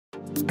Hi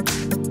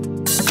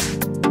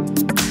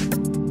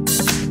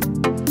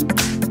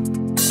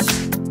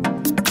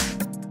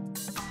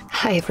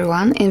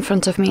everyone, in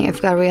front of me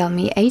I've got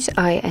Realme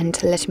 8i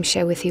and let me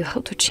share with you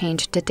how to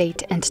change the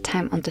date and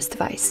time on this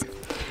device.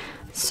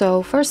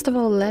 So first of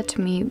all, let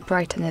me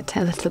brighten it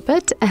a little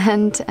bit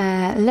and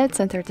let's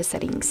enter the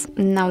settings.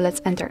 Now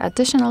let's enter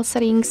additional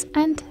settings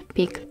and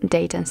pick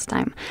date and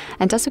time.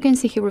 And as you can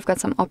see here, we've got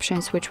some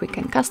options which we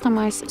can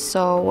customize.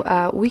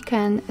 So we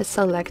can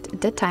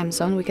select the time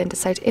zone. We can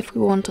decide if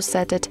we want to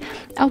set it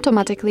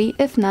automatically.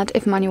 If not,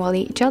 if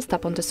manually, just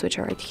tap on the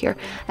switcher right here.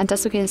 And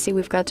as you can see,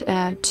 we've got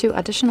two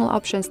additional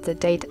options, the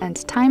date and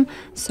time.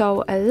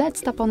 So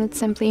let's tap on it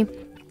simply.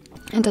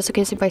 And as you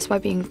can see, by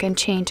swiping, you can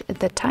change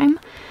the time.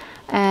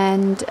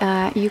 And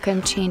you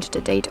can change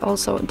the date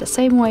also the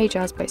same way,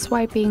 just by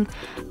swiping,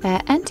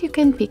 and you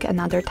can pick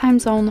another time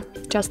zone,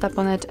 just tap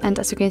on it, and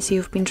as you can see,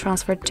 you've been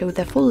transferred to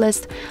the full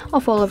list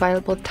of all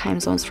available time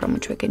zones from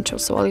which we can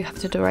choose. So all you have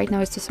to do right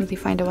now is to simply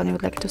find the one you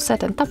would like to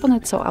set and tap on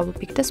it. So I will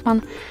pick this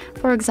one,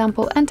 for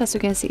example, and as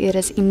you can see, it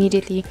is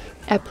immediately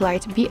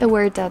applied. Be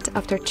aware that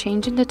after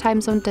changing the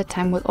time zone, the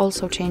time will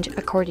also change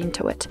according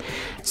to it.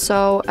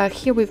 So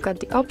here we've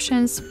got the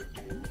options.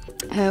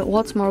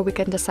 What's more, we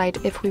can decide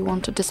if we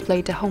want to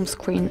display the home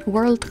screen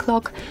world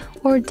clock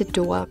or the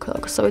dual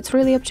clock. So it's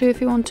really up to you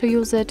if you want to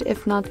use it.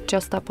 If not,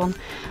 just tap on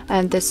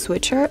this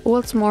switcher.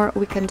 What's more,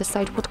 we can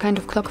decide what kind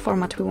of clock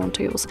format we want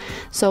to use.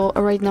 So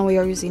right now we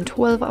are using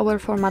 12-hour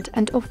format,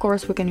 and of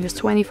course we can use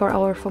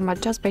 24-hour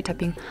format just by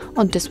tapping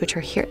on this switcher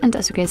here. And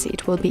as you can see,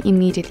 it will be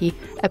immediately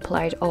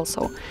applied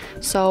also.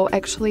 So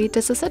actually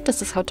this is it.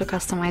 This is how to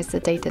customize the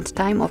date and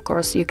time. Of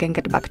course, you can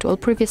get back to all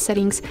previous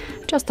settings.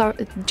 Just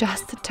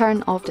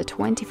turn off the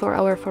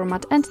 24-hour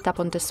format and tap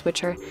on this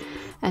switcher.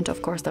 And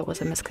of course, that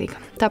was a misclick.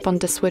 Tap on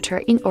the switcher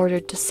in order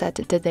to set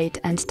the date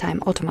and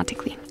time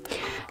automatically.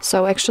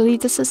 So actually,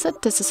 this is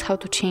it. This is how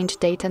to change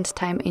date and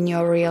time in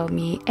your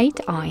Realme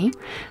 8i.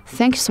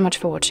 Thank you so much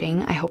for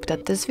watching. I hope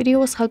that this video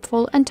was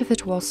helpful, and if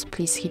it was,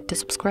 please hit the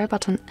subscribe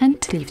button and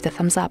leave the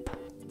thumbs up.